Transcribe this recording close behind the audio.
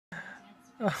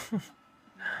Oh,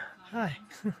 hi.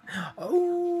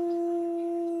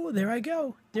 Oh, there I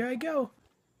go. There I go.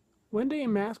 One day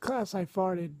in math class, I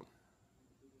farted.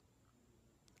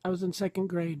 I was in 2nd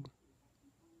grade.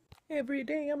 Every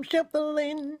day I'm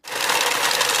shuffling.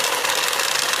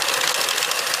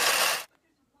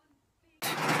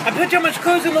 I put too much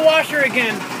clothes in the washer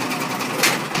again.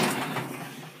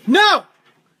 No!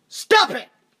 Stop it!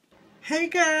 Hey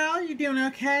girl, you doing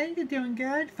okay? You doing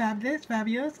good? Fabulous,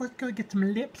 fabulous. Let's go get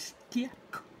some lipstick.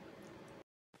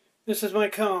 This is my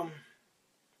comb.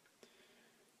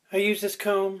 I use this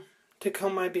comb to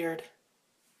comb my beard.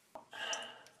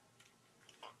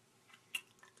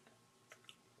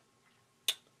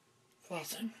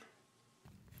 Flossing.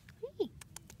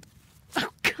 Oh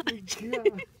God. Yeah.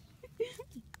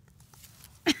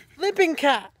 Lipping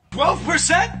cat.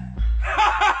 12%?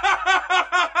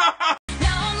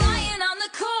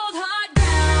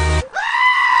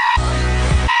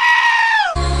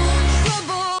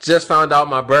 Just found out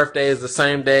my birthday is the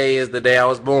same day as the day I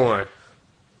was born.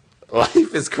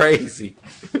 Life is crazy.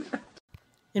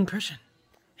 Impression.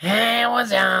 Hey,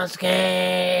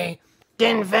 Wazowski.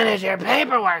 Didn't finish your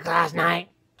paperwork last night.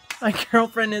 My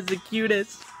girlfriend is the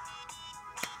cutest.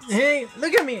 Hey,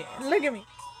 look at me. Look at me.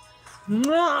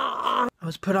 I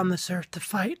was put on this earth to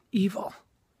fight evil.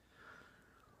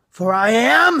 For I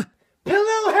am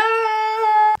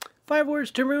Pillowhead! 5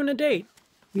 words to ruin a date.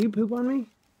 Will you poop on me?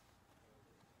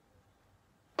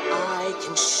 I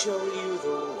can show you the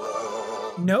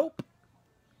world. Nope.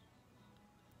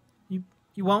 You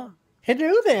won't?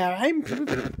 Hello there, I'm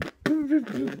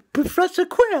Professor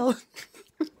Quill.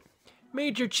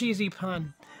 Major cheesy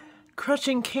pun.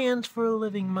 Crushing cans for a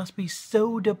living must be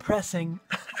so depressing.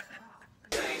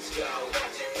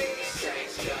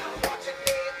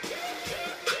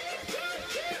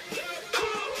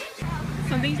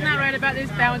 Something's not right about this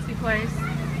bouncy place.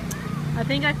 I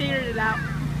think I figured it out.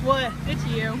 What? It's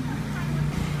you.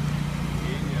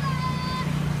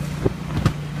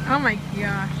 Oh my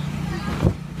gosh.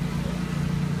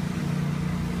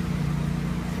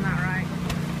 It's not right.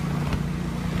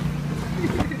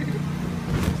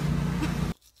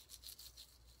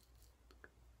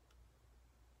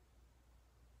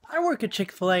 I work at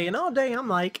Chick-fil-A and all day I'm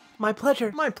like, my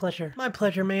pleasure, my pleasure, my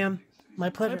pleasure, ma'am. My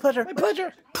pleasure, my pleasure, my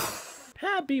pleasure.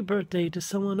 Happy birthday to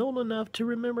someone old enough to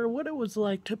remember what it was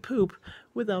like to poop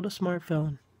without a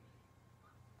smartphone.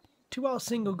 To all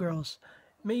single girls,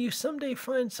 may you someday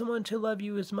find someone to love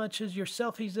you as much as your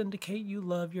selfies indicate you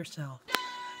love yourself.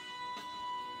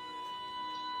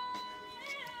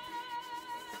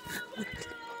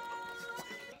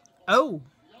 Oh,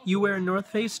 you wear a North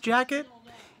Face jacket?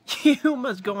 You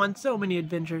must go on so many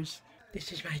adventures.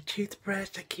 This is my toothbrush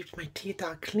that keeps my teeth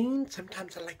all clean.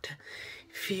 Sometimes I like to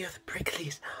feel the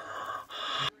pricklies.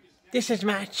 This is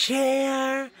my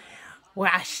chair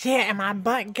where I sit and my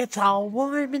butt gets all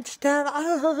warm and stuff.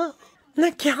 Oh,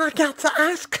 look, y'all, I got the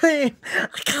ice cream. I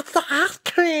got the ice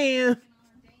cream.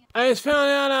 I just found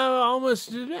out I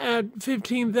almost at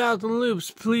 15,000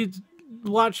 loops. Please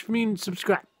watch me and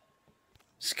subscribe.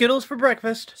 Skittles for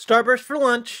breakfast, Starburst for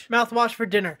lunch, mouthwash for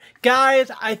dinner.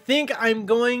 Guys, I think I'm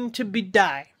going to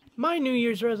die. My New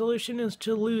Year's resolution is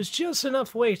to lose just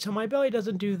enough weight so my belly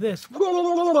doesn't do this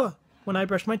when I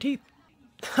brush my teeth.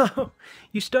 Oh,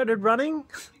 you started running?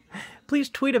 Please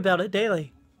tweet about it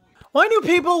daily. Why do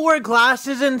people wear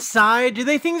glasses inside? Do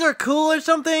they think they're cool or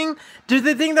something? Do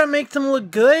they think that makes them look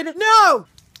good? No!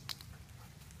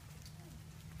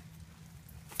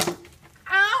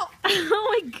 Ow! Oh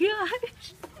my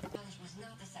gosh.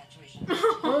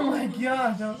 Oh my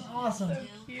gosh, that was awesome.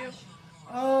 Cute.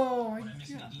 Oh my god.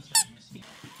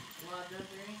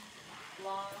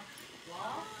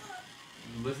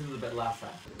 Listen to the bit last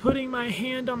time. Putting my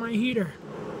hand on my heater.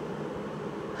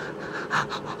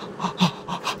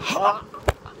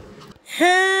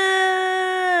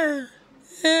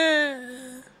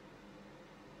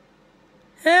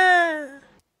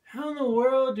 How in the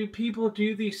world do people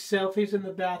do these selfies in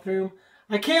the bathroom?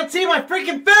 I can't see my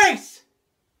freaking face!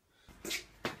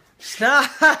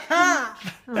 Stop! Oh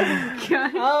my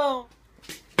god. Oh.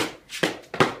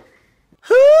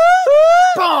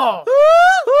 Ball!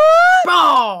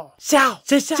 Ball! Sow!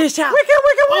 Sow!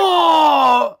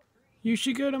 Oh! You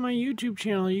should go to my YouTube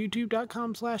channel,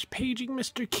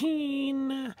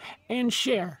 youtube.com/pagingmrkeen, and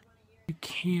share. You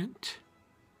can't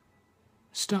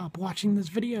stop watching this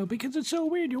video because it's so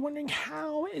weird. You're wondering,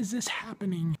 how is this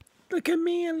happening? Look at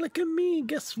me and look at me.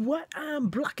 Guess what? I'm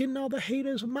blocking all the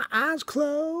haters with my eyes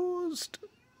closed.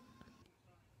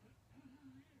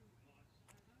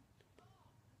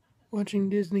 Watching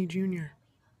Disney Junior.